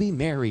 And maybe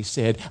Mary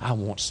said, I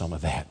want some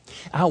of that.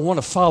 I want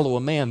to follow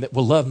a man that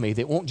will love me,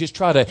 that won't just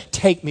try to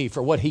take me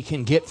for what he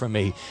can get from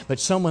me, but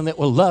someone that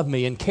will love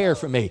me and care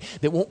for me,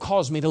 that won't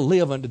cause me to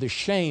live under the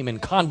shame and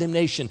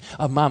condemnation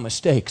of my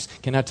mistakes.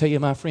 Can I tell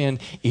you, my friend,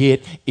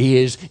 it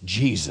is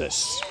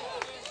Jesus.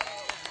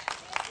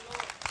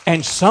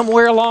 And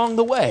somewhere along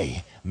the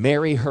way,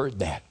 Mary heard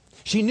that.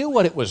 She knew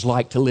what it was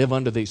like to live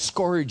under the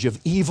scourge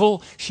of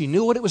evil. She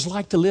knew what it was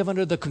like to live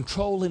under the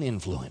control and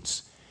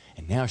influence.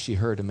 And now she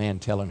heard a man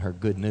telling her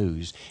good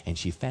news, and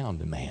she found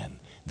a man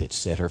that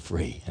set her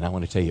free. And I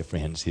want to tell you,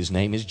 friends, his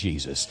name is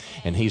Jesus,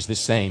 and he's the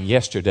same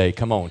yesterday,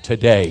 come on,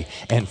 today,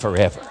 and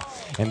forever.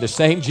 And the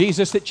same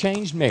Jesus that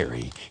changed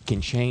Mary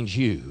can change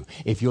you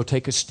if you'll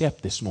take a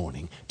step this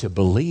morning to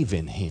believe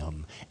in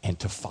Him and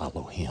to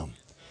follow Him.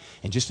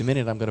 In just a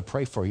minute, I'm going to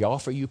pray for you,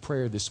 offer you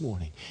prayer this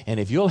morning. And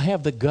if you'll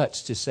have the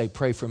guts to say,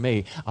 pray for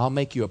me, I'll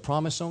make you a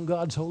promise on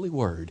God's holy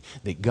word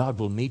that God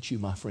will meet you,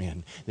 my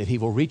friend, that He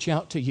will reach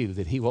out to you,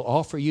 that He will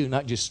offer you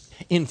not just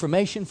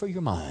information for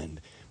your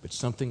mind, but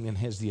something that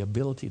has the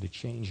ability to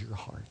change your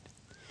heart.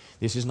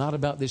 This is not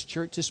about this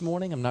church this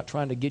morning. I'm not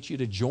trying to get you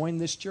to join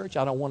this church.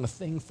 I don't want a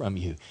thing from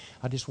you.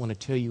 I just want to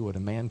tell you what a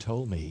man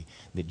told me,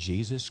 that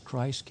Jesus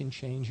Christ can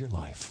change your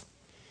life.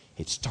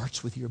 It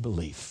starts with your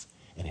belief,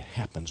 and it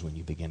happens when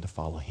you begin to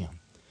follow him.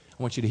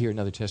 I want you to hear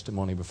another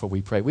testimony before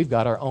we pray. We've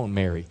got our own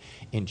Mary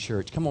in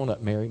church. Come on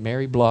up, Mary.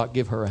 Mary Block,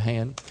 give her a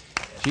hand.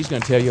 She's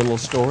going to tell you a little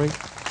story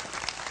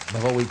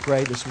before we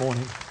pray this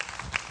morning.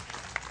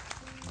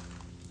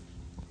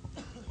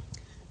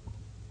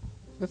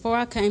 Before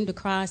I came to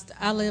Christ,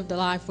 I lived a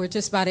life where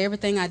just about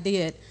everything I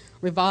did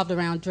revolved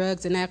around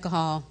drugs and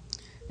alcohol.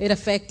 It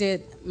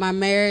affected my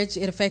marriage.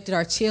 It affected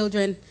our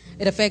children.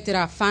 It affected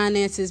our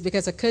finances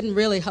because I couldn't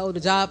really hold a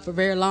job for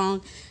very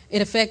long.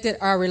 It affected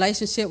our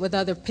relationship with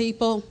other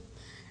people.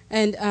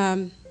 And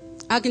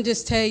I can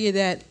just tell you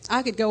that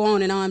I could go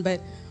on and on,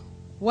 but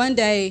one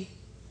day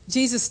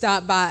Jesus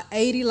stopped by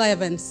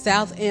 811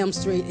 South Elm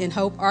Street in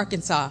Hope,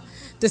 Arkansas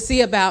to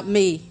see about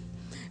me,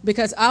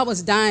 because I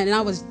was dying and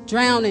I was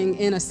drowning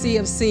in a sea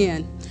of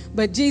sin.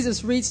 But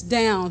Jesus reached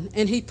down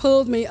and he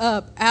pulled me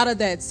up out of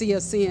that sea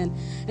of sin.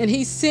 And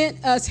he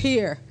sent us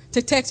here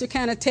to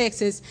Texarkana,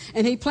 Texas,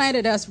 and he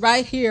planted us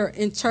right here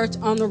in Church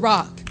on the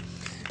Rock.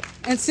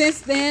 And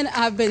since then,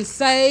 I've been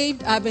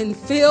saved, I've been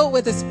filled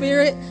with the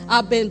Spirit,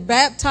 I've been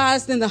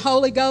baptized in the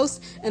Holy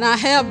Ghost, and I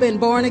have been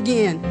born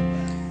again.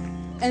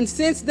 And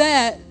since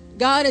that,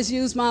 God has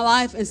used my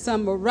life in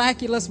some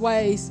miraculous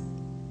ways.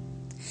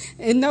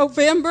 In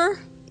November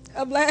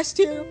of last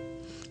year,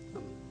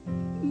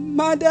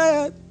 my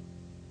dad,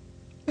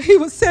 he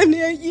was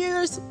 78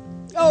 years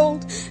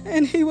old,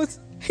 and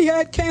he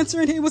had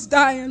cancer and he was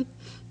dying.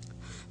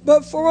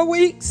 But 4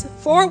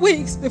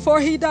 weeks before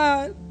he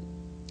died,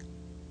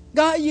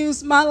 God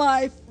used my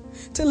life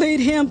to lead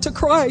him to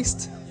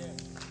Christ.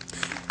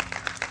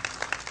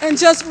 And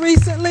just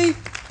recently,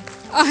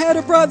 I had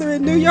a brother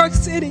in New York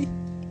City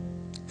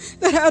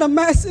that had a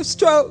massive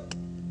stroke.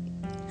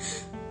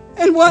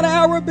 And 1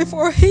 hour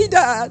before he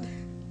died,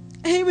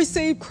 he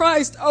received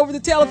Christ over the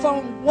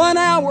telephone. 1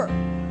 hour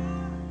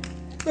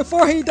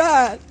before he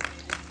died.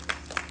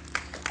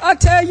 I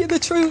tell you the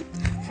truth,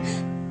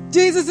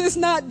 Jesus is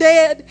not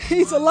dead,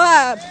 he's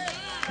alive,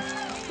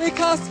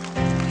 because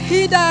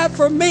he died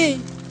for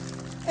me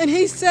and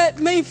he set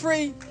me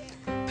free.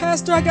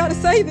 Pastor, I gotta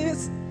say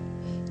this.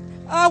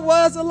 I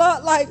was a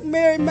lot like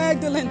Mary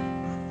Magdalene.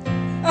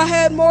 I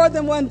had more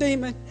than one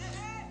demon,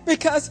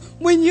 because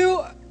when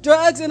you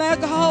drugs and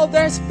alcohol,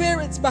 there's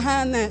spirits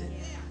behind that.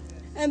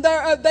 And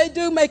they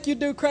do make you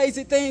do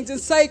crazy things and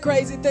say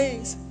crazy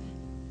things.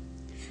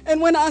 And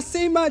when I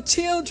see my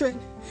children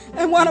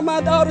and one of my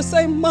daughters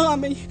say,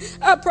 Mommy,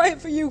 I prayed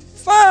for you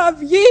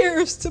 5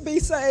 years to be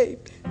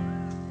saved.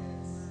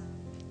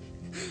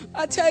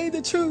 I tell you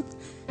the truth,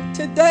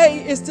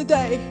 today is the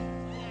day.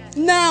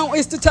 Now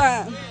is the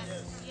time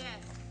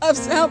of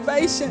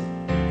salvation.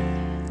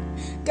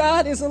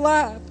 God is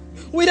alive.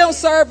 We don't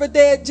serve a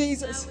dead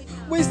Jesus.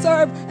 We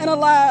serve an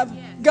alive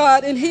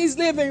God, and he's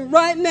living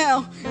right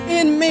now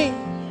in me.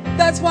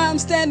 That's why I'm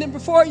standing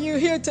before you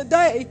here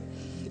today,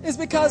 is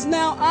because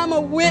now I'm a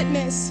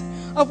witness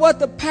of what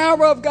the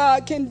power of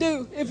God can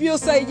do if you'll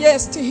say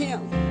yes to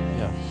him.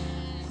 Yeah,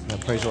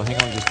 praise the Lord. Hang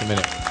on just a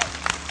minute.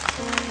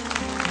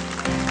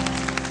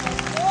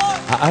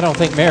 I don't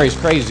think Mary's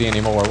crazy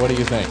anymore. What do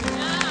you think?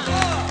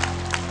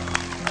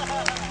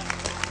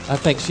 I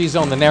think she's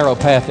on the narrow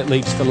path that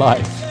leads to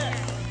life.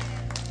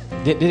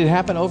 Did it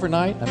happen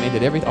overnight? I mean,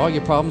 did all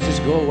your problems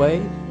just go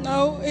away?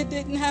 No, it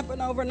didn't happen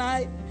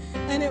overnight.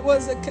 And it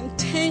was a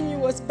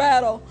continuous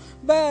battle.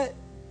 But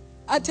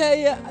I tell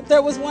you,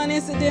 there was one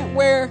incident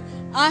where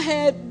I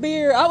had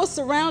beer. I was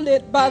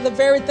surrounded by the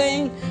very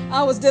thing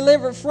I was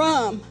delivered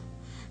from.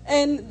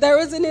 And there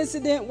was an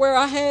incident where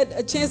I had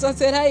a chance. I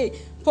said, hey,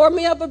 pour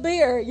me up a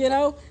beer,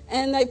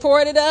 And they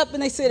poured it up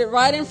and they set it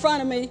right in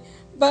front of me.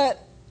 But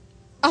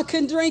I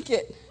couldn't drink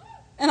it.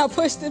 And I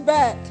pushed it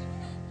back.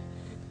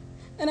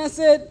 And I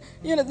said,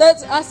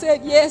 I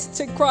said yes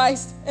to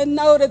Christ, and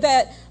know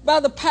that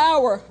by the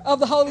power of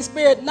the Holy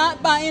Spirit,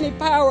 not by any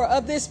power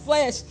of this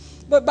flesh,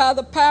 but by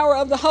the power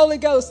of the Holy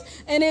Ghost.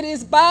 And it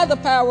is by the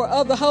power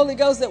of the Holy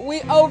Ghost that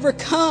we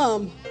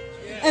overcome,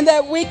 and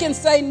that we can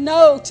say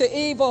no to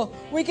evil.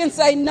 We can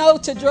say no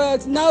to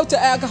drugs, no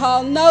to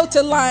alcohol, no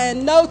to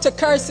lying, no to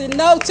cursing,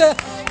 no to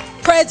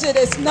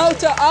prejudice, no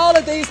to all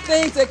of these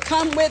things that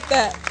come with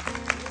that.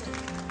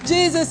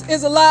 Jesus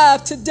is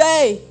alive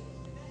today.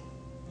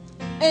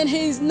 And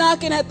he's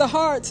knocking at the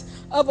hearts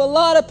of a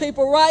lot of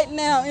people right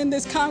now in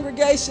this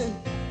congregation.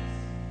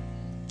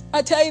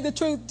 I tell you the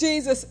truth,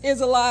 Jesus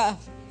is alive.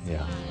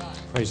 Yeah.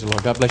 Praise the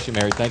Lord. God bless you,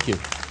 Mary. Thank you.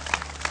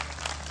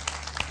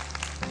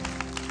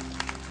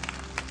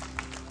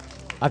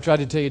 I tried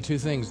to tell you two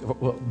things.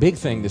 Well, big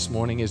thing this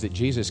morning is that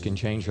Jesus can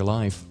change your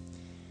life.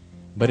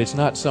 But it's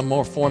not some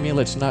more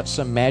formula. It's not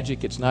some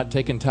magic. It's not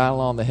taking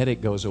Tylenol and the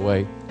headache goes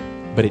away.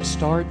 But it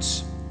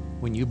starts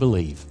when you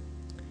believe.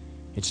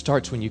 It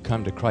starts when you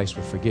come to Christ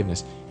with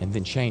forgiveness, and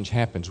then change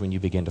happens when you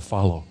begin to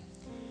follow.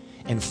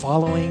 And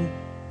following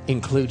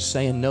includes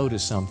saying no to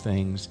some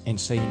things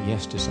and saying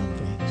yes to some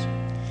things.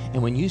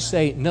 And when you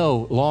say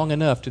no long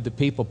enough to the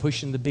people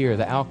pushing the beer,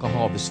 the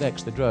alcohol, the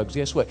sex, the drugs,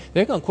 guess what?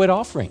 They're going to quit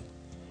offering.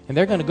 And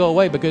they're going to go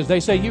away because they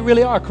say, you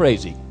really are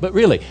crazy. But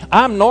really,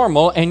 I'm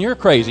normal and you're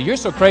crazy. You're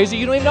so crazy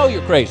you don't even know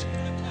you're crazy.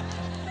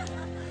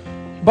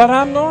 But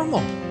I'm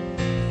normal.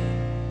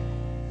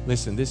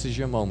 Listen, this is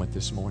your moment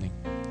this morning.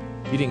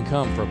 You didn't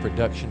come for a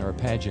production or a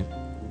pageant.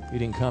 You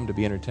didn't come to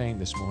be entertained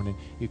this morning.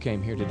 You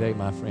came here today,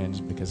 my friends,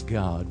 because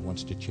God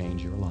wants to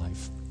change your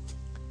life.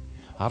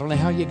 I don't know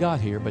how you got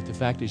here, but the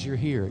fact is you're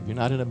here. You're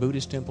not in a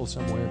Buddhist temple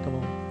somewhere. Come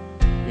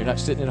on. You're not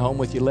sitting at home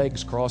with your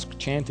legs crossed,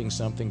 chanting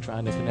something,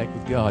 trying to connect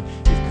with God.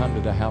 You've come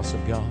to the house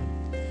of God.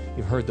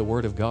 You've heard the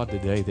word of God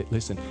today that,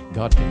 listen,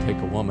 God can take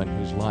a woman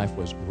whose life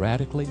was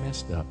radically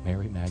messed up,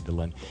 Mary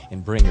Magdalene,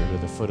 and bring her to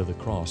the foot of the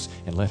cross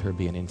and let her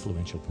be an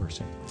influential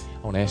person.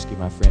 I want to ask you,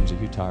 my friends, are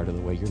you tired of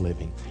the way you're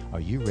living? Are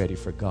you ready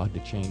for God to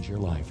change your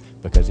life?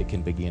 Because it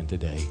can begin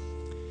today.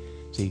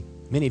 See,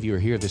 many of you are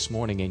here this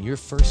morning, and your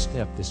first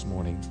step this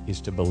morning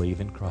is to believe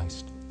in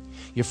Christ.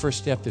 Your first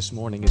step this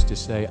morning is to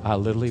say, I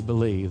literally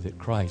believe that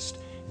Christ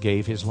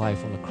gave his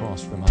life on the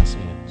cross for my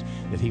sins,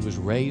 that he was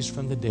raised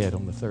from the dead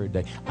on the third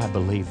day. I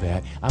believe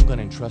that. I'm going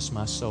to entrust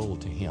my soul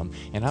to him,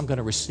 and I'm going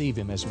to receive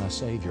him as my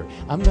Savior.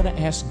 I'm going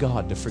to ask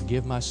God to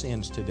forgive my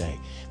sins today.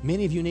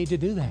 Many of you need to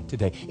do that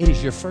today. It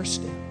is your first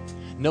step.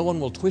 No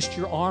one will twist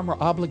your arm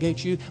or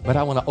obligate you, but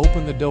I want to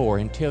open the door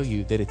and tell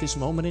you that at this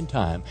moment in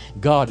time,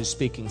 God is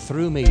speaking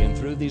through me and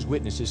through these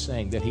witnesses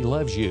saying that he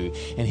loves you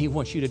and he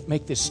wants you to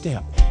make this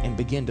step and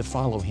begin to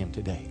follow him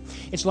today.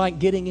 It's like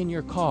getting in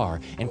your car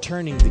and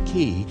turning the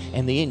key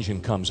and the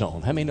engine comes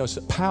on. How many know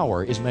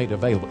power is made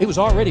available? It was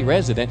already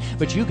resident,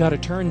 but you got to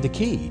turn the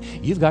key.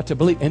 You've got to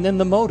believe, and then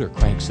the motor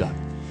cranks up.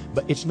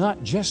 But it's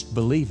not just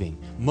believing.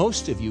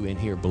 Most of you in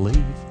here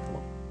believe.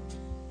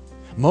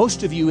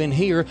 Most of you in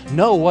here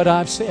know what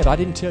I've said. I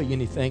didn't tell you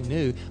anything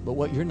new, but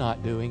what you're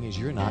not doing is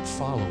you're not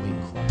following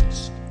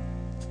Christ.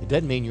 It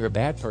doesn't mean you're a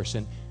bad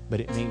person, but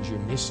it means you're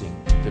missing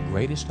the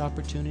greatest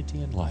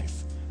opportunity in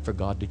life for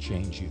God to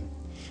change you.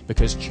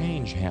 Because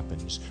change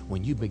happens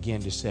when you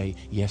begin to say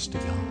yes to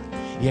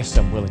God. Yes,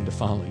 I'm willing to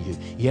follow you.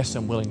 Yes,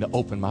 I'm willing to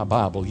open my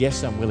Bible.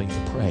 Yes, I'm willing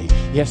to pray.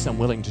 Yes, I'm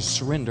willing to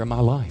surrender my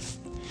life.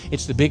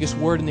 It's the biggest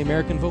word in the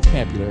American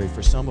vocabulary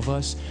for some of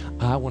us.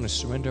 I want to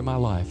surrender my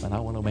life and I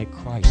want to make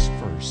Christ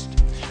first.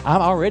 I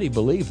already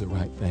believe the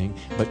right thing,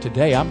 but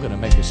today I'm going to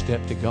make a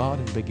step to God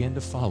and begin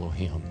to follow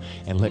him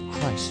and let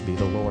Christ be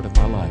the Lord of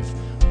my life.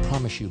 I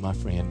promise you, my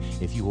friend,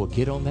 if you will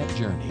get on that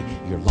journey,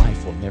 your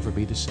life will never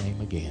be the same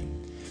again.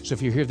 So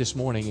if you're here this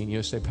morning and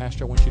you say,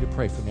 Pastor, I want you to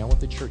pray for me. I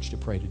want the church to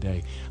pray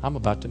today. I'm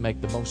about to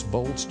make the most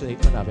bold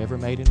statement I've ever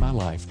made in my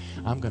life.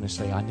 I'm going to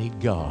say I need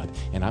God,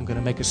 and I'm going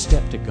to make a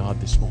step to God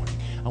this morning.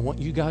 I want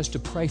you guys to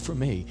pray for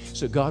me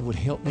so God would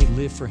help me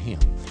live for him.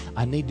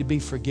 I need to be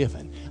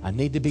forgiven. I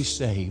need to be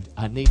saved.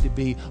 I need to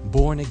be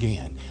born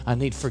again. I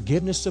need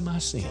forgiveness of my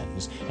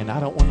sins, and I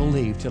don't want to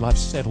leave till I've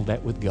settled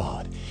that with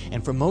God.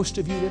 And for most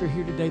of you that are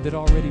here today that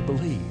already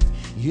believe,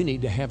 you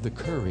need to have the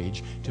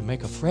courage to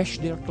make a fresh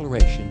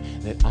declaration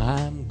that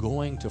I'm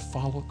going to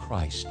follow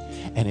Christ,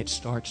 and it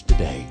starts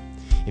today.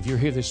 If you're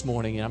here this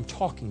morning and I'm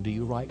talking to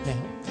you right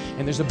now,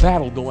 and there's a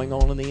battle going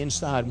on the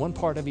inside, one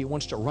part of you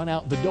wants to run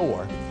out the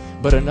door,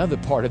 but another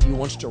part of you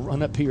wants to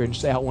run up here and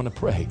say, I want to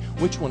pray.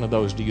 Which one of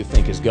those do you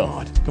think is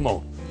God? Come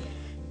on.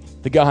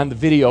 The guy in the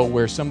video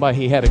where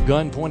he had a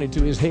gun pointed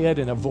to his head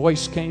and a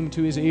voice came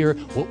to his ear,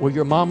 what will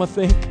your mama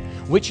think?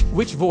 Which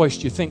voice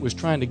do you think was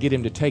trying to get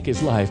him to take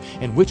his life,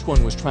 and which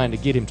one was trying to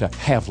get him to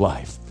have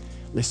life?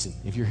 Listen,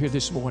 if you're here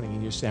this morning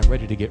and you say, I'm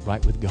ready to get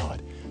right with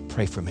God,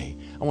 pray for me.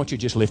 I want you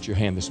to just lift your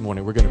hand this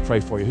morning. We're going to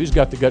pray for you. Who's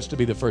got the guts to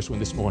be the first one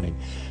this morning?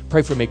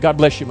 Pray for me. God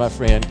bless you, my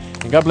friend,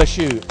 and God bless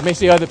you. Let me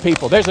see other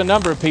people. There's a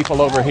number of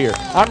people over here.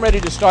 I'm ready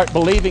to start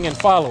believing and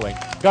following.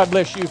 God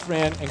bless you,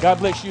 friend, and God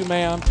bless you,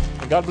 ma'am,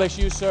 and God bless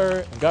you,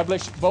 sir, and God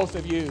bless both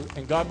of you,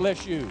 and God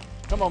bless you.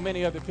 Come on,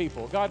 many other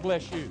people. God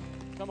bless you.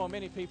 Come on,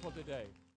 many people today.